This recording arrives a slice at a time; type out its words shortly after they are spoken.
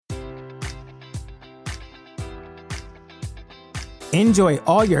Enjoy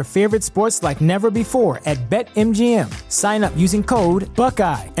all your favorite sports like never before at BetMGM. Sign up using code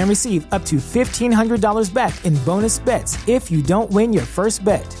Buckeye and receive up to $1,500 back in bonus bets if you don't win your first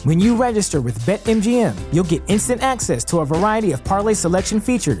bet. When you register with BetMGM, you'll get instant access to a variety of parlay selection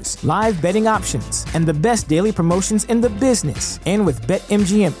features, live betting options, and the best daily promotions in the business. And with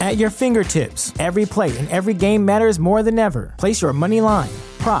BetMGM at your fingertips, every play and every game matters more than ever. Place your money line,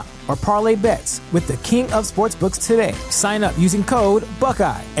 prop, or parlay bets with the king of sportsbooks today. Sign up using code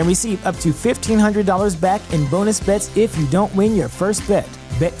Buckeye and receive up to $1,500 back in bonus bets if you don't win your first bet.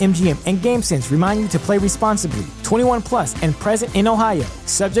 BetMGM and GameSense remind you to play responsibly. 21 plus and present in Ohio,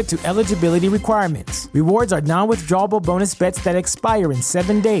 subject to eligibility requirements. Rewards are non-withdrawable bonus bets that expire in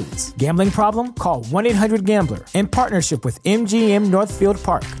 7 days. Gambling problem? Call 1-800-GAMBLER. In partnership with MGM Northfield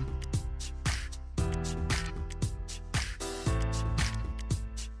Park.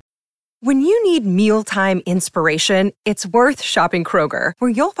 When you need mealtime inspiration, it's worth shopping Kroger, where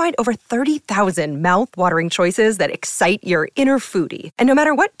you'll find over 30,000 mouth-watering choices that excite your inner foodie. And no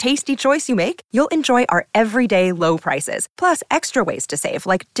matter what tasty choice you make, you'll enjoy our everyday low prices, plus extra ways to save,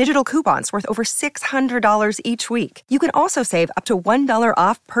 like digital coupons worth over $600 each week. You can also save up to $1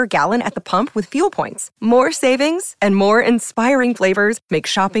 off per gallon at the pump with fuel points. More savings and more inspiring flavors make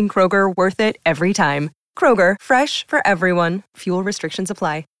shopping Kroger worth it every time. Kroger, fresh for everyone. Fuel restrictions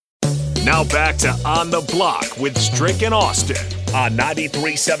apply. Now back to On the Block with Strick and Austin on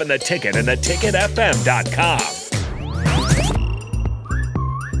 93.7 The Ticket and theticketfm.com.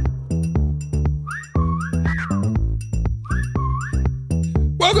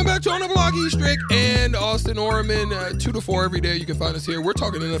 Welcome back to On the Block. Strick and Austin Orman, 2 to 4 every day. You can find us here. We're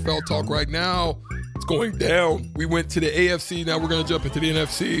talking NFL talk right now. It's going down. We went to the AFC. Now we're going to jump into the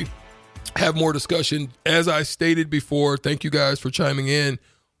NFC. Have more discussion. As I stated before, thank you guys for chiming in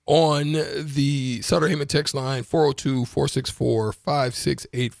on the Sutter Heyman text line,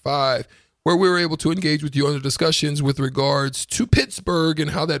 402-464-5685, where we were able to engage with you on the discussions with regards to Pittsburgh and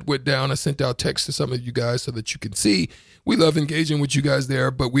how that went down. I sent out texts to some of you guys so that you can see. We love engaging with you guys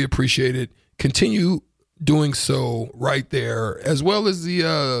there, but we appreciate it. Continue doing so right there, as well as the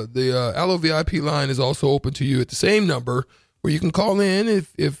Allo VIP line is also open to you at the same number, where you can call in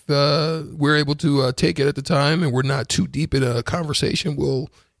if we're able to take it at the time and we're not too deep in a conversation. We'll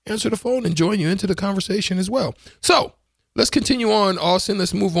answer the phone and join you into the conversation as well. So let's continue on, Austin.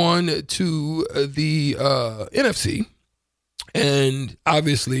 Let's move on to the NFC. And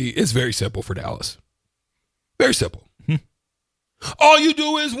obviously, it's very simple for Dallas. Very simple. All you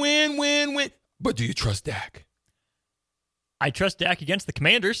do is win, win, win. But do you trust Dak? I trust Dak against the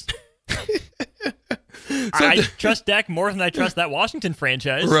Commanders. I trust Dak more than I trust that Washington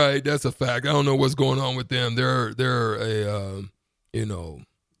franchise. Right, that's a fact. I don't know what's going on with them. They're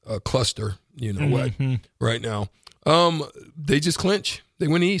a cluster, what, right now. They just clinch. They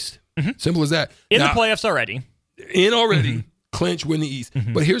win the East. Mm-hmm. Simple as that. In the playoffs already. Clinch, win the East.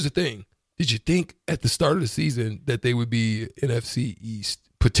 Mm-hmm. But here's the thing. Did you think at the start of the season that they would be NFC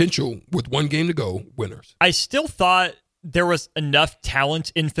East potential with one game to go winners? I still thought there was enough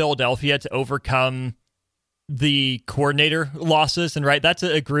talent in Philadelphia to overcome the coordinator losses. And that's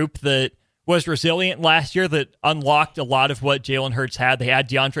a group that was resilient last year, that unlocked a lot of what Jalen Hurts had. They had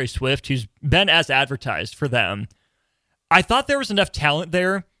DeAndre Swift, who's been as advertised for them. I thought there was enough talent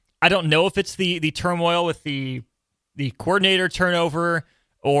there. I don't know if it's the turmoil with the coordinator turnover,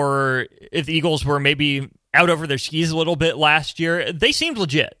 or if the Eagles were maybe out over their skis a little bit last year. They seemed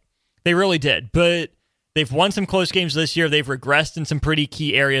legit. They really did. But they've won some close games this year. They've regressed in some pretty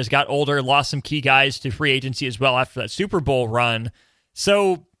key areas, got older, lost some key guys to free agency as well after that Super Bowl run.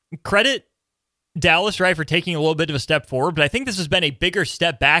 So credit Dallas, for taking a little bit of a step forward, but I think this has been a bigger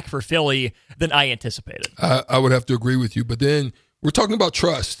step back for Philly than I anticipated. I would have to agree with you, but then we're talking about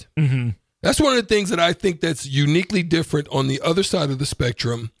trust. Mm-hmm. That's one of the things that I think that's uniquely different on the other side of the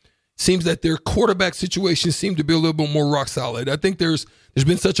spectrum. Seems that their quarterback situations seem to be a little bit more rock solid. I think there's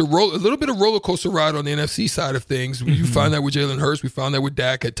been such a little bit of roller coaster ride on the NFC side of things. Mm-hmm. You find that with Jalen Hurts. We found that with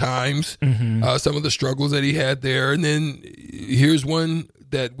Dak at times. Mm-hmm. Some of the struggles that he had there, and then here's one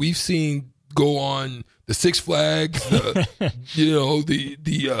that we've seen go on the Six Flags, the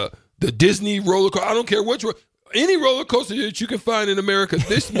Disney roller coaster. I don't care which any roller coaster that you can find in America.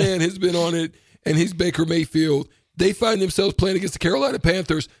 This man has been on it, and he's Baker Mayfield. They find themselves playing against the Carolina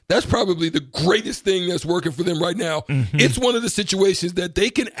Panthers. That's probably the greatest thing that's working for them right now. Mm-hmm. It's one of the situations that they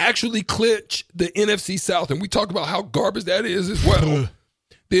can actually clinch the NFC South, and we talk about how garbage that is as well.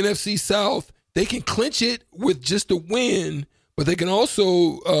 The NFC South, they can clinch it with just a win, but they can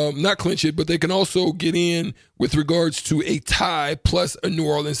also not clinch it, but they can also get in with regards to a tie plus a New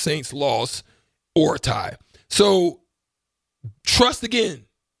Orleans Saints loss or a tie. So trust again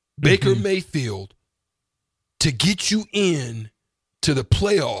Baker Mayfield to get you in to the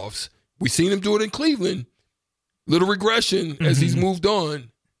playoffs. We've seen him do it in Cleveland. Little regression as he's moved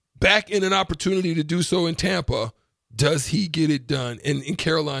on. Back in an opportunity to do so in Tampa. Does he get it done in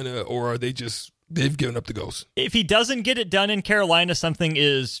Carolina, or are they've given up the ghost? If he doesn't get it done in Carolina, something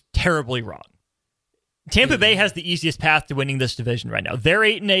is terribly wrong. Tampa Bay has the easiest path to winning this division right now. They're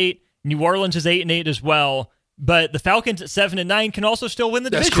 8-8. New Orleans is 8-8 as well. But the Falcons at 7-9 can also still win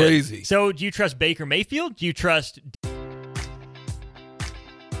the division. That's crazy. So do you trust Baker Mayfield? Do you trust...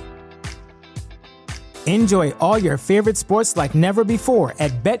 Enjoy all your favorite sports like never before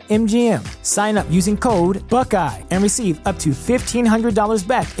at BetMGM. Sign up using code Buckeye and receive up to $1,500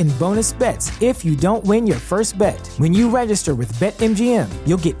 back in bonus bets if you don't win your first bet. When you register with BetMGM,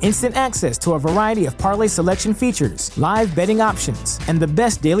 you'll get instant access to a variety of parlay selection features, live betting options, and the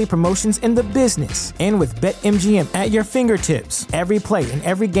best daily promotions in the business. And with BetMGM at your fingertips, every play and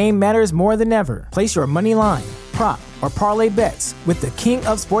every game matters more than ever. Place your money line, prop, or parlay bets with the king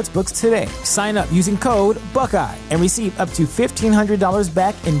of sportsbooks today. Sign up using code Buckeye and receive up to $1,500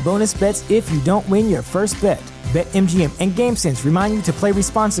 back in bonus bets if you don't win your first bet. BetMGM and GameSense remind you to play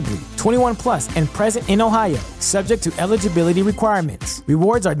responsibly. 21 plus and present in Ohio, subject to eligibility requirements.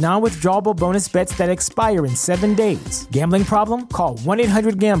 Rewards are non-withdrawable bonus bets that expire in 7 days. Gambling problem? Call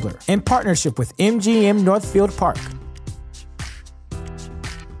 1-800-GAMBLER in partnership with MGM Northfield Park.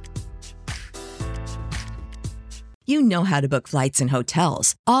 You know how to book flights and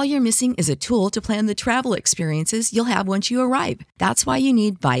hotels. All you're missing is a tool to plan the travel experiences you'll have once you arrive. That's why you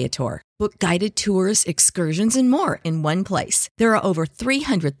need Viator. Book guided tours, excursions, and more in one place. There are over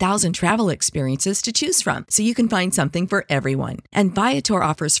 300,000 travel experiences to choose from, so you can find something for everyone. And Viator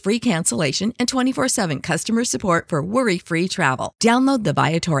offers free cancellation and 24/7 customer support for worry-free travel. Download the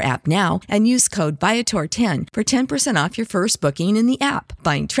Viator app now and use code Viator10 for 10% off your first booking in the app.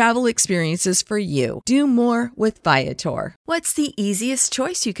 Find travel experiences for you. Do more with Viator. What's the easiest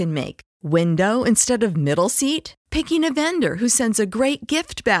choice you can make? Window instead of middle seat? Picking a vendor who sends a great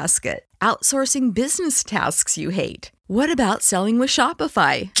gift basket? Outsourcing business tasks you hate? What about selling with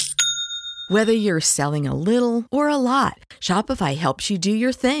Shopify? Whether you're selling a little or a lot, Shopify helps you do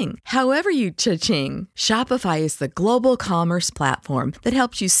your thing, however you cha-ching. Shopify is the global commerce platform that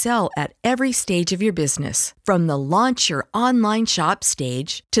helps you sell at every stage of your business. From the launch your online shop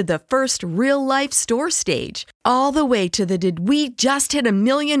stage to the first real-life store stage, all the way to the did we just hit 1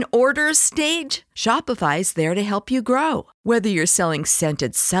 million orders stage. Shopify's there to help you grow. Whether you're selling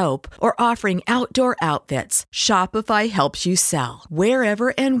scented soap or offering outdoor outfits, Shopify helps you sell.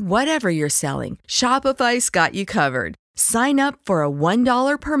 Wherever and whatever you're selling, Shopify's got you covered. Sign up for a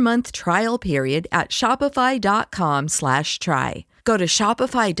 $1 per month trial period at shopify.com/try. Go to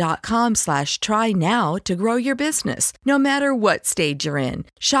shopify.com/try now to grow your business, no matter what stage you're in.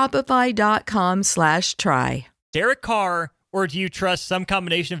 Shopify.com/try. Derek Carr, or do you trust some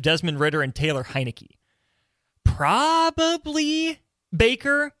combination of Desmond Ridder and Taylor Heineke? Probably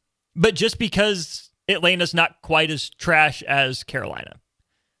Baker, but just because Atlanta's not quite as trash as Carolina.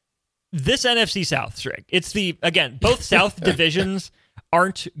 This NFC South, Strick, it's both South divisions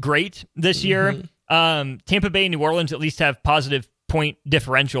aren't great this year. Tampa Bay and New Orleans at least have positive point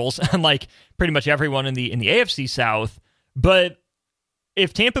differentials, unlike pretty much everyone in the AFC South. But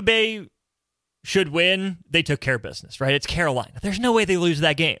if Tampa Bay should win, they took care of business, right? It's Carolina. There's no way they lose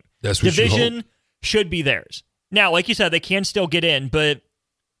that game. That's what division should be theirs. Now, like you said, they can still get in, but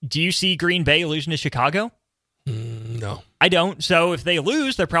do you see Green Bay losing to Chicago? No. I don't. So if they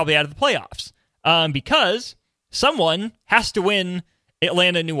lose, they're probably out of the playoffs because someone has to win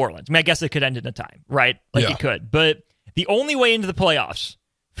Atlanta and New Orleans. I mean, I guess it could end in a tie, right? It could. But the only way into the playoffs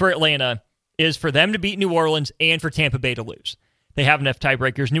for Atlanta is for them to beat New Orleans and for Tampa Bay to lose. They have enough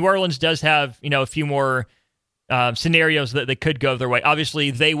tiebreakers. New Orleans does have, a few more scenarios that they could go their way.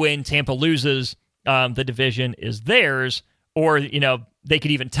 Obviously, they win, Tampa loses, the division is theirs, or, they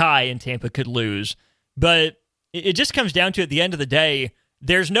could even tie and Tampa could lose. But it just comes down to, at the end of the day,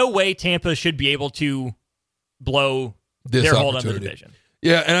 there's no way Tampa should be able to blow their hold on the division.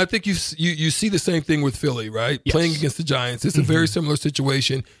 Yeah, and I think you see the same thing with Philly, right? Yes. Playing against the Giants. It's a very similar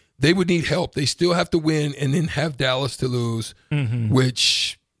situation. They would need help. They still have to win and then have Dallas to lose,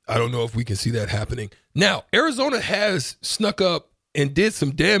 which I don't know if we can see that happening. Now, Arizona has snuck up and did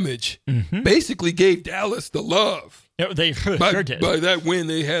some damage, basically gave Dallas the love. They sure did. By that win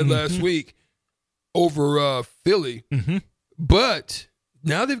they had last week over Philly. But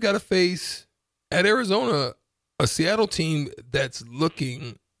now they've got to face, at Arizona, a Seattle team that's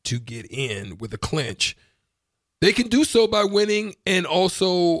looking to get in with a clinch. They can do so by winning and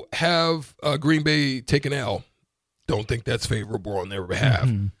also have Green Bay take an L. don't think that's favorable on their behalf.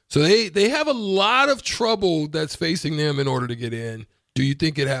 So they have a lot of trouble that's facing them in order to get in. Do you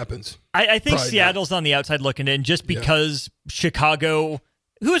think it happens? I think Probably Seattle's on the outside looking in just because Chicago,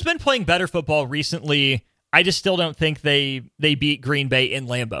 who has been playing better football recently, I just still don't think they beat Green Bay in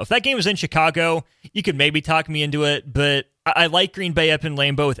Lambeau. If that game was in Chicago, you could maybe talk me into it, but I like Green Bay up in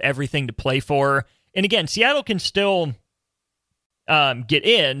Lambeau with everything to play for. And again, Seattle can still get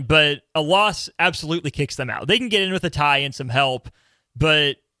in, but a loss absolutely kicks them out. They can get in with a tie and some help,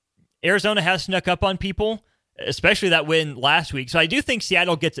 but Arizona has snuck up on people, especially that win last week. So I do think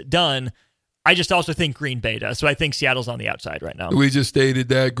Seattle gets it done. I just also think Green Bay does. So I think Seattle's on the outside right now. We just stated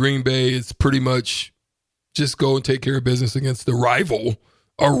that Green Bay is pretty much just go and take care of business against the rival,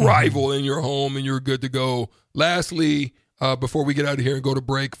 a rival in your home, and you're good to go. Lastly, before we get out of here and go to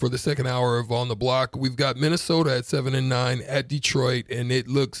break for the second hour of On the Block, we've got Minnesota at 7-9 at Detroit, and it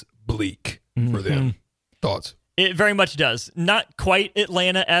looks bleak for them. Thoughts? It very much does. Not quite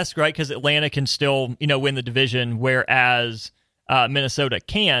Atlanta-esque, right? Because Atlanta can still, win the division, whereas Minnesota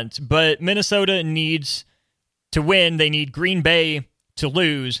can't. But Minnesota needs to win. They need Green Bay to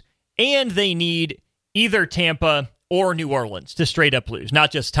lose, and they need either Tampa or New Orleans to straight up lose,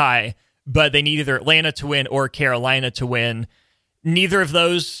 not just tie, but they need either Atlanta to win or Carolina to win. Neither of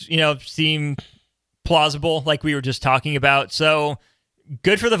those, seem plausible, like we were just talking about. So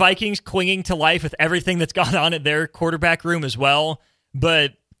good for the Vikings clinging to life with everything that's gone on at their quarterback room as well.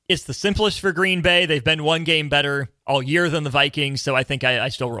 But it's the simplest for Green Bay. They've been one game better all year than the Vikings, so I think I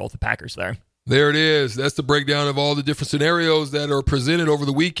still roll with the Packers there. There it is. That's the breakdown of all the different scenarios that are presented over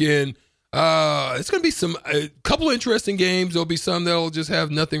the weekend. It's going to be a couple of interesting games. There'll be some that'll just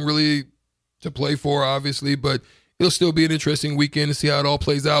have nothing really to play for, obviously, but it'll still be an interesting weekend to see how it all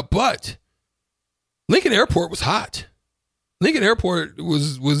plays out. But Lincoln Airport was hot. Lincoln Airport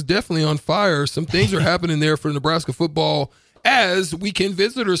was definitely on fire. Some things are happening there for Nebraska football as weekend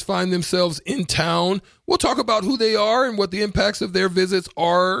visitors find themselves in town. We'll talk about who they are and what the impacts of their visits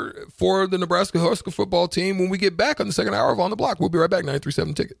are for the Nebraska Husker football team when we get back on the second hour of On the Block. We'll be right back.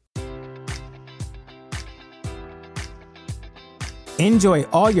 937 Ticket. Enjoy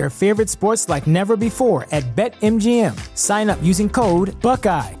all your favorite sports like never before at BetMGM. Sign up using code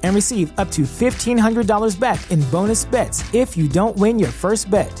Buckeye and receive up to $1,500 back in bonus bets if you don't win your first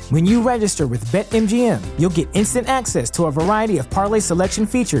bet. When you register with BetMGM, you'll get instant access to a variety of parlay selection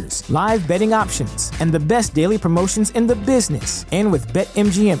features, live betting options, and the best daily promotions in the business. And with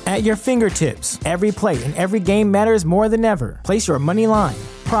BetMGM at your fingertips, every play and every game matters more than ever. Place your money line,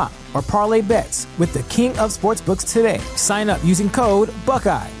 prop, or parlay bets with the king of sportsbooks today. Sign up using code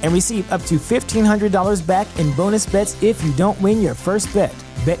Buckeye and receive up to $1,500 back in bonus bets if you don't win your first bet.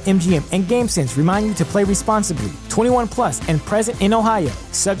 BetMGM and GameSense remind you to play responsibly. 21 plus and present in Ohio,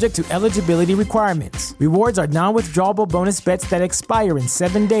 subject to eligibility requirements. Rewards are non-withdrawable bonus bets that expire in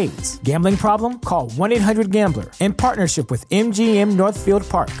 7 days. Gambling problem? Call 1-800-GAMBLER in partnership with MGM Northfield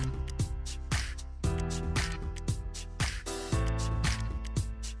Park.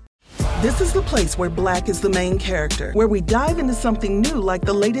 This is the place where Black is the main character, where we dive into something new like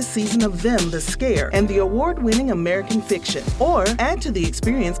the latest season of Them, The Scare, and the award-winning American Fiction. Or add to the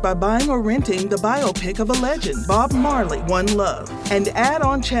experience by buying or renting the biopic of a legend, Bob Marley, One Love. And add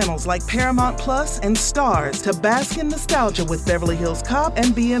on channels like Paramount Plus and Stars to bask in nostalgia with Beverly Hills Cop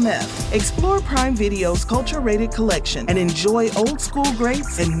and BMF. Explore Prime Video's culture-rated collection and enjoy old school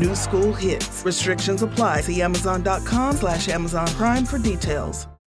greats and new school hits. Restrictions apply. See Amazon.com/Amazon Prime for details.